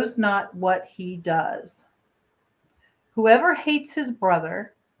 knows not what he does. Whoever hates his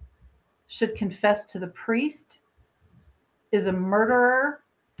brother should confess to the priest, is a murderer,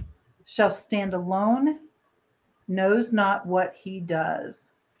 shall stand alone, knows not what he does.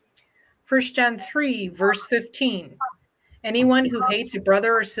 1 John 3, verse 15. Anyone who hates a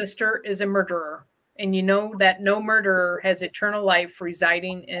brother or sister is a murderer, and you know that no murderer has eternal life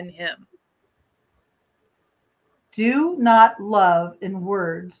residing in him. Do not love in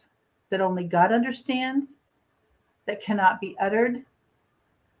words that only God understands, that cannot be uttered,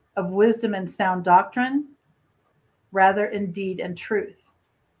 of wisdom and sound doctrine, rather in deed and truth.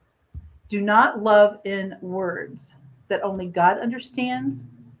 Do not love in words that only God understands,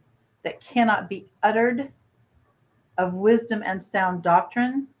 that cannot be uttered, of wisdom and sound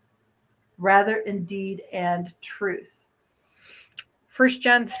doctrine, rather in deed and truth. 1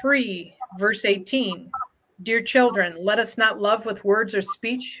 John 3, verse 18. Dear children, let us not love with words or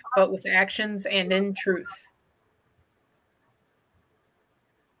speech, but with actions and in truth.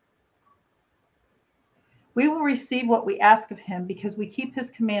 We will receive what we ask of him because we keep his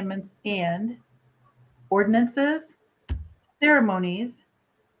commandments and ordinances, ceremonies,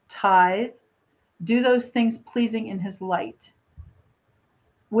 tithe, do those things pleasing in his light.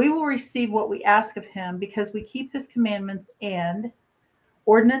 We will receive what we ask of him because we keep his commandments and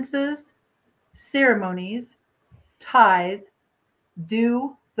ordinances, ceremonies, tithe,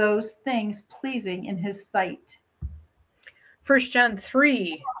 do those things pleasing in his sight. 1 John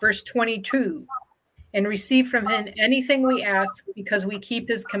 3, verse 22. And receive from him anything we ask because we keep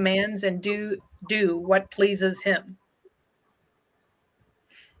his commands and do what pleases him.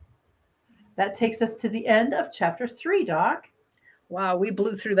 That takes us to the end of chapter 3, Doc. Wow, we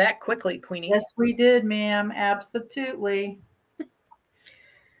blew through that quickly, Queenie. Yes, we did, ma'am. Absolutely.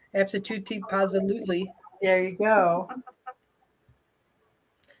 Absolutely, positively. There you go.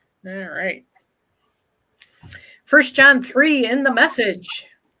 All right. 1 John 3 in the Message.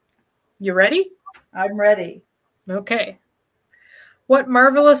 You ready? I'm ready. Okay. What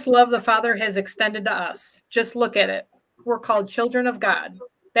marvelous love the Father has extended to us. Just look at it. We're called children of God.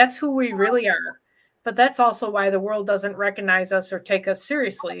 That's who we really are. But that's also why the world doesn't recognize us or take us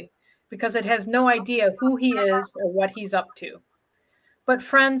seriously, because it has no idea who he is or what he's up to. But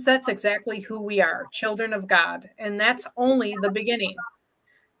friends, that's exactly who we are, children of God, and that's only the beginning.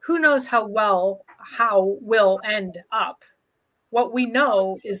 Who knows how we'll end up? What we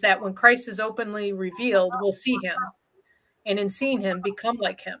know is that when Christ is openly revealed, we'll see him, and in seeing him, become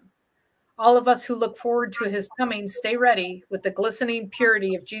like him. All of us who look forward to his coming stay ready with the glistening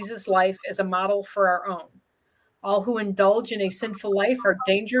purity of Jesus' life as a model for our own. All who indulge in a sinful life are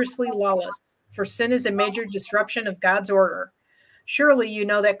dangerously lawless, for sin is a major disruption of God's order. Surely you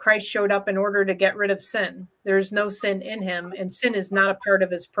know that Christ showed up in order to get rid of sin. There is no sin in him, and sin is not a part of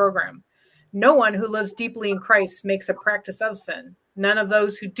his program. No one who lives deeply in Christ makes a practice of sin. None of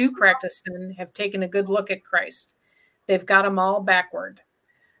those who do practice sin have taken a good look at Christ. They've got them all backward.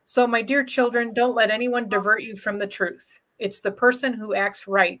 So, my dear children, don't let anyone divert you from the truth. It's the person who acts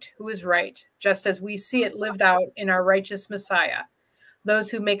right who is right, just as we see it lived out in our righteous Messiah.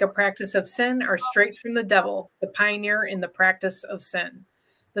 Those who make a practice of sin are straight from the devil, the pioneer in the practice of sin.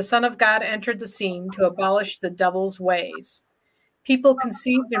 The Son of God entered the scene to abolish the devil's ways. People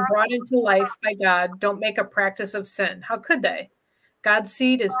conceived and brought into life by God don't make a practice of sin. How could they? God's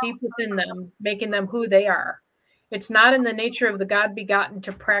seed is deep within them, making them who they are. It's not in the nature of the God-begotten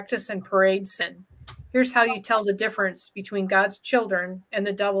to practice and parade sin. Here's how you tell the difference between God's children and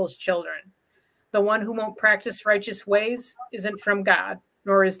the devil's children. The one who won't practice righteous ways isn't from God,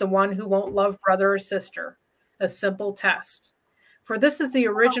 nor is the one who won't love brother or sister. A simple test. For this is the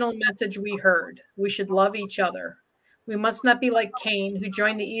original message we heard. We should love each other. We must not be like Cain, who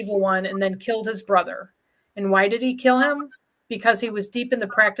joined the evil one and then killed his brother. And why did he kill him? Because he was deep in the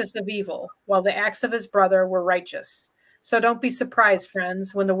practice of evil, while the acts of his brother were righteous. So don't be surprised,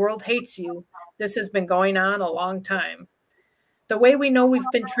 friends, when the world hates you. This has been going on a long time. The way we know we've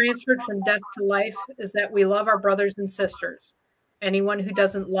been transferred from death to life is that we love our brothers and sisters. Anyone who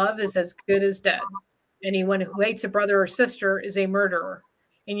doesn't love is as good as dead. Anyone who hates a brother or sister is a murderer.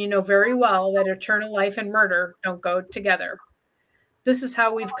 And you know very well that eternal life and murder don't go together. This is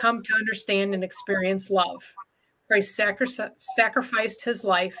how we've come to understand and experience love. Christ sacrificed his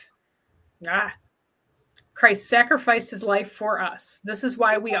life. Christ sacrificed his life for us. This is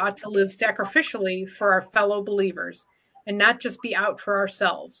why we ought to live sacrificially for our fellow believers and not just be out for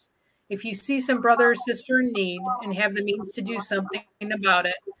ourselves. If you see some brother or sister in need and have the means to do something about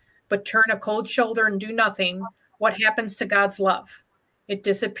it, but turn a cold shoulder and do nothing, what happens to God's love? It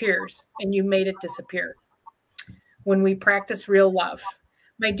disappears, and you made it disappear. When we practice real love.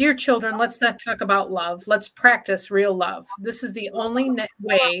 My dear children, let's not talk about love. Let's practice real love. This is the only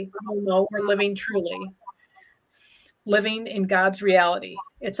way we'll know we're living truly, living in God's reality.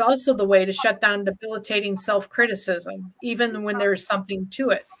 It's also the way to shut down debilitating self-criticism, even when there's something to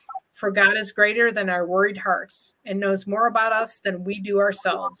it. For God is greater than our worried hearts and knows more about us than we do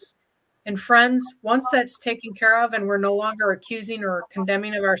ourselves. And friends, once that's taken care of and we're no longer accusing or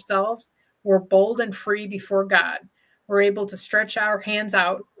condemning of ourselves, we're bold and free before God. We're able to stretch our hands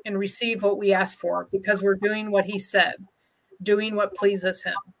out and receive what we ask for because we're doing what he said, doing what pleases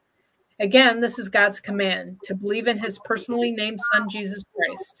him. Again, this is God's command, to believe in his personally named Son, Jesus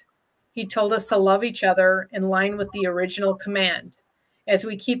Christ. He told us to love each other in line with the original command. As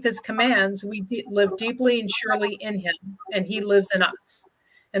we keep his commands, we live deeply and surely in him, and he lives in us.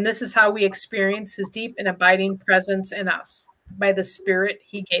 And this is how we experience his deep and abiding presence in us, by the Spirit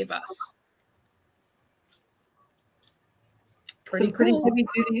he gave us. Some pretty heavy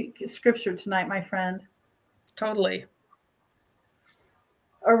duty scripture tonight, my friend. Totally.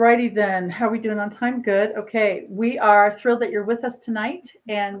 Alrighty then. How are we doing on time? Good. Okay. We are thrilled that you're with us tonight,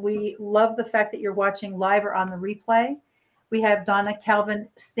 and we love the fact that you're watching live or on the replay. We have Donna, Calvin,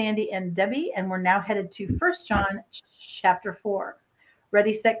 Sandy, and Debbie, and we're now headed to 1 John chapter 4.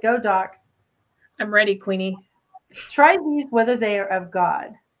 Ready, set, go, Doc. I'm ready, Queenie. Try these whether they are of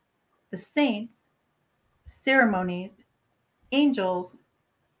God. The saints, ceremonies, angels,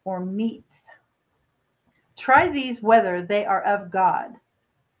 or meats. Try these whether they are of God.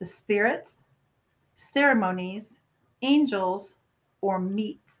 The spirits, ceremonies, angels, or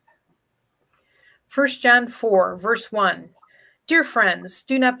meats. 1 John 4, verse 1. Dear friends,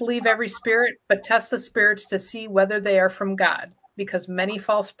 do not believe every spirit, but test the spirits to see whether they are from God, because many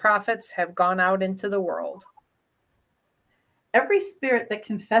false prophets have gone out into the world. Every spirit that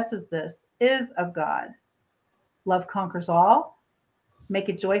confesses this is of God. Love conquers all. Make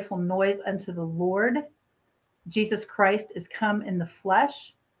a joyful noise unto the Lord. Jesus Christ is come in the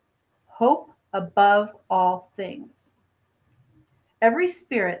flesh. Hope above all things. Every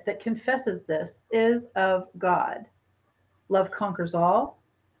spirit that confesses this is of God. Love conquers all.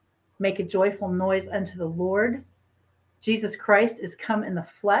 Make a joyful noise unto the Lord. Jesus Christ is come in the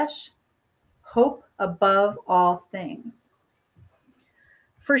flesh. Hope above all things.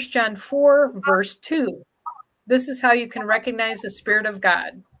 1 John 4, verse 2. This is how you can recognize the Spirit of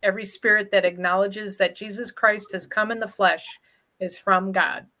God. Every spirit that acknowledges that Jesus Christ has come in the flesh is from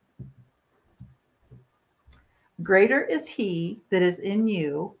God. Greater is he that is in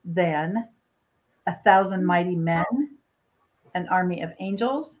you than 1,000 mighty men, an army of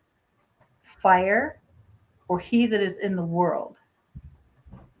angels, fire, or he that is in the world.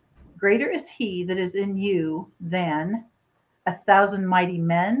 Greater is he that is in you than 1,000 mighty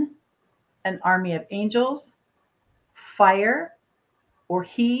men, an army of angels, fire, or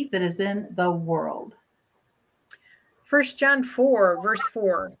he that is in the world. 1 John 4, verse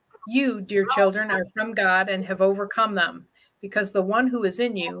 4. You, dear children, are from God and have overcome them, because the one who is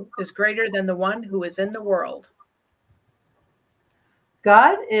in you is greater than the one who is in the world.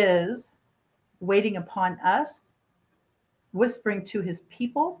 God is waiting upon us, whispering to his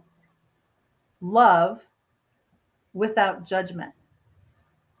people, love without judgment.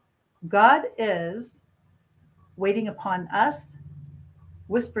 God is waiting upon us,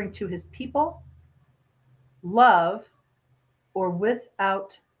 whispering to his people, love or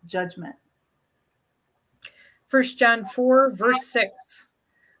without judgment. 1 John 4, verse 6.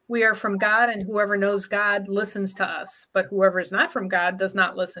 We are from God, and whoever knows God listens to us, but whoever is not from God does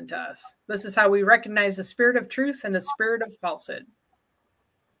not listen to us. This is how we recognize the spirit of truth and the spirit of falsehood.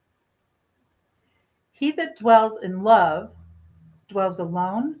 He that dwells in love dwells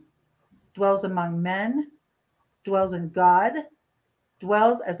alone, dwells among men, dwells in God,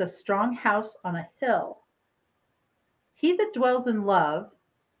 dwells as a strong house on a hill. He that dwells in love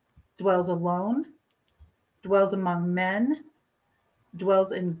dwells alone, dwells among men,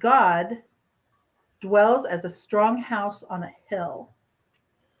 dwells in God, dwells as a strong house on a hill.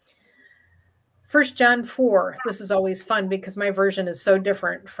 1 John 4. This is always fun because my version is so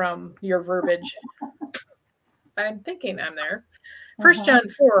different from your verbiage. I'm thinking I'm there. 1 John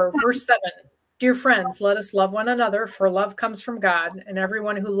 4, verse 7. Dear friends, let us love one another, for love comes from God, and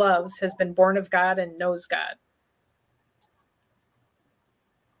everyone who loves has been born of God and knows God.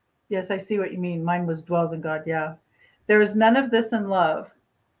 Yes, I see what you mean. Mine was dwells in God. Yeah. There is none of this in love.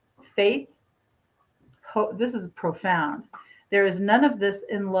 Faith, hope. This is profound. There is none of this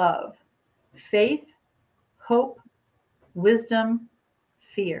in love. Faith, hope, wisdom,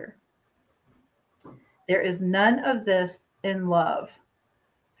 fear. There is none of this in love.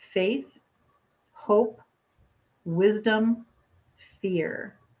 Faith, hope, wisdom,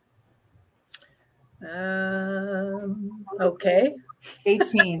 fear. Okay.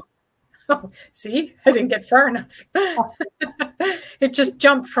 18. Oh, see, I didn't get far enough. It just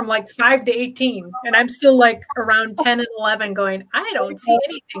jumped from like 5 to 18. And I'm still like around 10 and 11 going, I don't see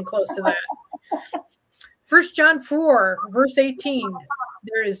anything close to that. 1 John 4, verse 18.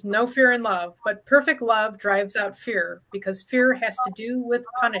 There is no fear in love, but perfect love drives out fear, because fear has to do with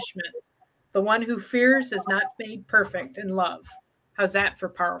punishment. The one who fears is not made perfect in love. How's that for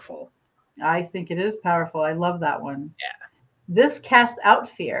powerful? I think it is powerful. I love that one. Yeah. This casts out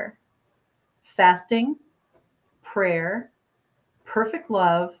fear. Fasting, prayer, perfect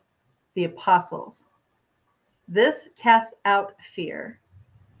love, the apostles. This casts out fear.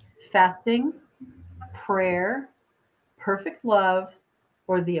 Fasting, prayer, perfect love,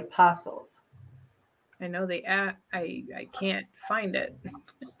 or the apostles. I know I can't find it.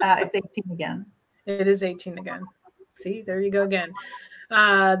 It's 18 again. It is 18 again. See, there you go again.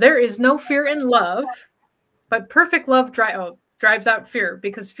 There is no fear in love, but perfect love drives out fear,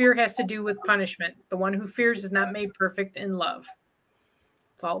 because fear has to do with punishment. The one who fears is not made perfect in love.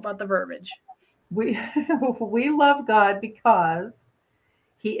 It's all about the verbiage. We, we love God because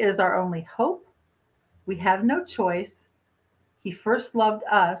He is our only hope. We have no choice. He first loved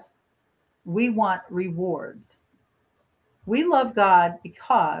us. We want rewards. We love God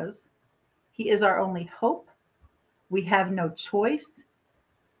because He is our only hope. We have no choice.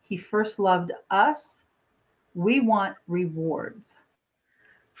 He first loved us. We want rewards.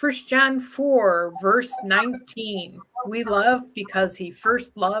 1 John 4, verse 19. We love because he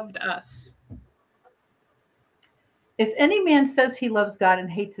first loved us. If any man says he loves God and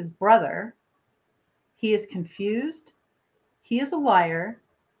hates his brother, he is confused. He is a liar.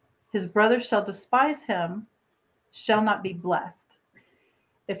 His brother shall despise him, shall not be blessed.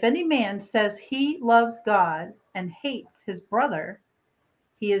 If any man says he loves God and hates his brother,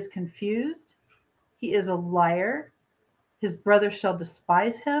 he is confused. He is a liar. His brother shall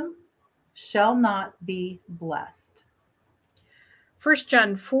despise him, shall not be blessed. 1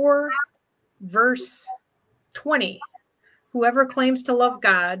 John 4, verse 20. Whoever claims to love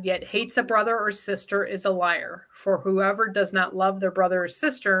God, yet hates a brother or sister, is a liar. For whoever does not love their brother or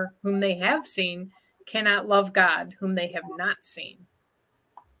sister, whom they have seen, cannot love God, whom they have not seen.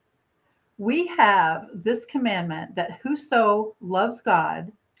 We have this commandment, that whoso loves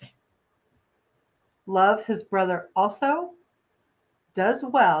God, love his brother also, does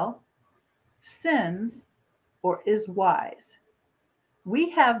well, sins, or is wise.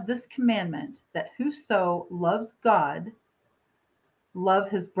 We have this commandment, that whoso loves God, love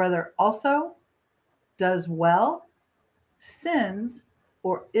his brother also, does well, sins,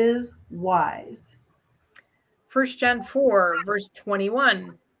 or is wise. 1 John 4, verse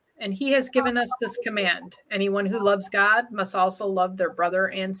 21. And he has given us this command: anyone who loves God must also love their brother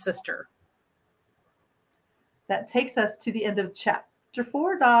and sister. That takes us to the end of chapter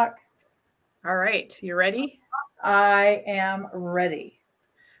 4, Doc. All right, you ready? I am ready.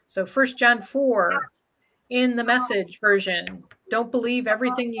 So 1 John 4, in the Message version, Don't Believe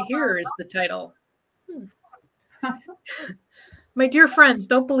Everything You Hear is the title. My dear friends,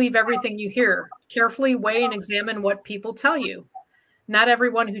 don't believe everything you hear. Carefully weigh and examine what people tell you. Not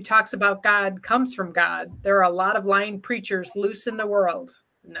everyone who talks about God comes from God. There are a lot of lying preachers loose in the world.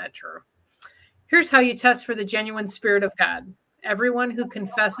 Not true. Here's how you test for the genuine Spirit of God. Everyone who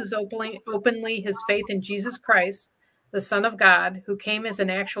confesses openly his faith in Jesus Christ, the Son of God, who came as an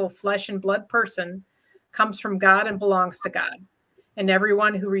actual flesh and blood person, comes from God and belongs to God. And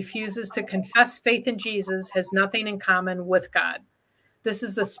everyone who refuses to confess faith in Jesus has nothing in common with God. This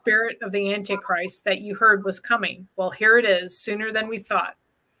is the spirit of the Antichrist that you heard was coming. Well, here it is, sooner than we thought.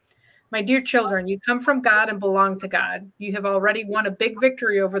 My dear children, you come from God and belong to God. You have already won a big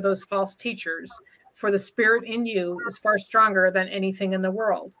victory over those false teachers, for the spirit in you is far stronger than anything in the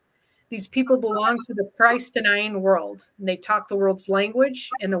world. These people belong to the Christ-denying world, and they talk the world's language,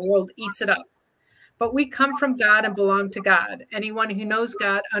 and the world eats it up. But we come from God and belong to God. Anyone who knows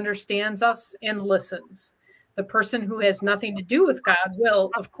God understands us and listens. The person who has nothing to do with God will,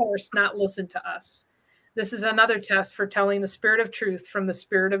 of course, not listen to us. This is another test for telling the spirit of truth from the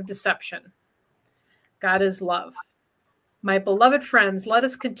spirit of deception. God is love. My beloved friends, let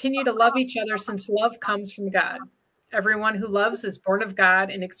us continue to love each other, since love comes from God. Everyone who loves is born of God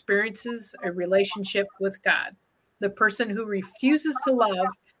and experiences a relationship with God. The person who refuses to love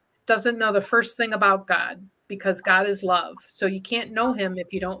doesn't know the first thing about God, because God is love. So you can't know him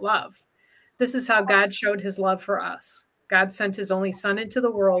if you don't love. This is how God showed his love for us. God sent his only Son into the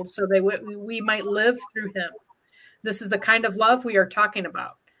world so that we might live through him. This is the kind of love we are talking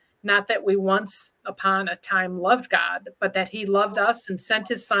about. Not that we once upon a time loved God, but that he loved us and sent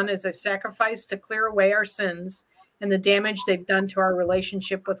his Son as a sacrifice to clear away our sins and the damage they've done to our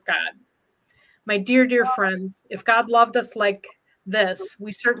relationship with God. My dear, dear friends, if God loved us like this,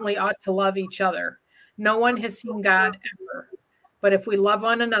 we certainly ought to love each other. No one has seen God ever. But if we love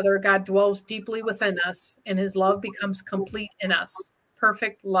one another, God dwells deeply within us, and his love becomes complete in us.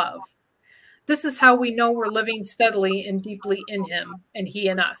 Perfect love. This is how we know we're living steadily and deeply in him, and he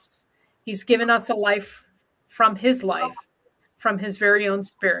in us. He's given us a life, from his very own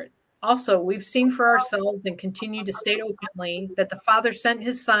spirit. Also, we've seen for ourselves and continue to state openly that the Father sent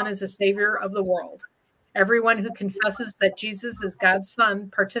his Son as a savior of the world. Everyone who confesses that Jesus is God's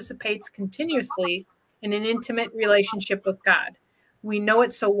Son participates continuously in an intimate relationship with God. We know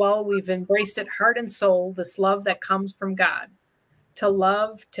it so well, we've embraced it heart and soul, this love that comes from God. To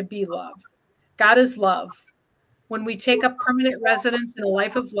love, to be loved. God is love. When we take up permanent residence in a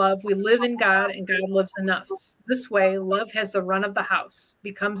life of love, we live in God and God lives in us. This way, love has the run of the house,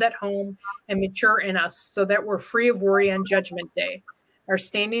 becomes at home and mature in us so that we're free of worry on Judgment Day. Our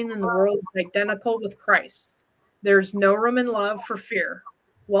standing in the world is identical with Christ's. There's no room in love for fear.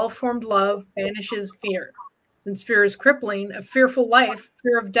 Well-formed love banishes fear. Since fear is crippling, a fearful life,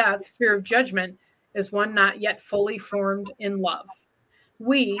 fear of death, fear of judgment, is one not yet fully formed in love.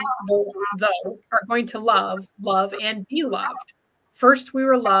 We, though, are going to love, and be loved. First we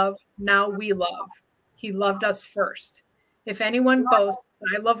were loved, now we love. He loved us first. If anyone boasts,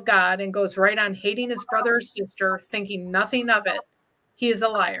 I love God, and goes right on hating his brother or sister, thinking nothing of it, he is a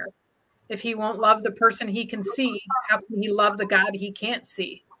liar. If he won't love the person he can see, how can he love the God he can't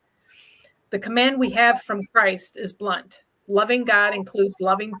see? The command we have from Christ is blunt. Loving God includes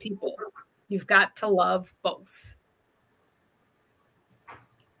loving people. You've got to love both.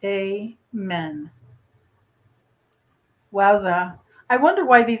 Amen. Wowza. I wonder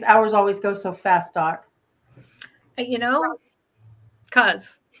why these hours always go so fast, Doc. You know,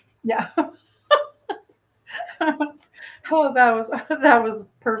 cuz. Yeah. Oh, that was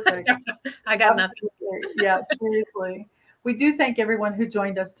perfect. I got nothing. Yeah, seriously. We do thank everyone who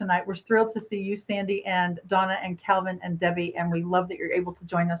joined us tonight. We're thrilled to see you, Sandy, and Donna, and Calvin, and Debbie, and we love that you're able to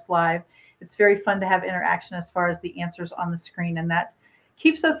join us live. It's very fun to have interaction as far as the answers on the screen, and that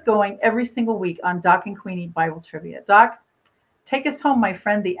keeps us going every single week on Doc and Queenie Bible Trivia. Doc, take us home, my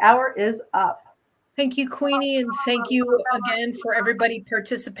friend. The hour is up. Thank you, Queenie, and thank you again for everybody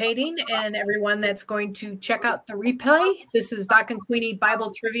participating and everyone that's going to check out the replay. This is Doc and Queenie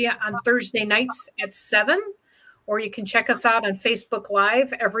Bible Trivia on Thursday nights at 7, or you can check us out on Facebook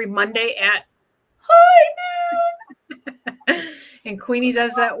Live every Monday at and Queenie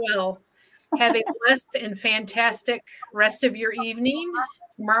does that well. Have a blessed and fantastic rest of your evening,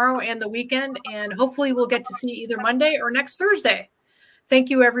 tomorrow and the weekend, and hopefully we'll get to see you either Monday or next Thursday. Thank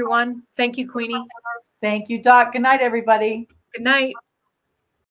you, everyone. Thank you, Queenie. Thank you, Doc. Good night, everybody. Good night.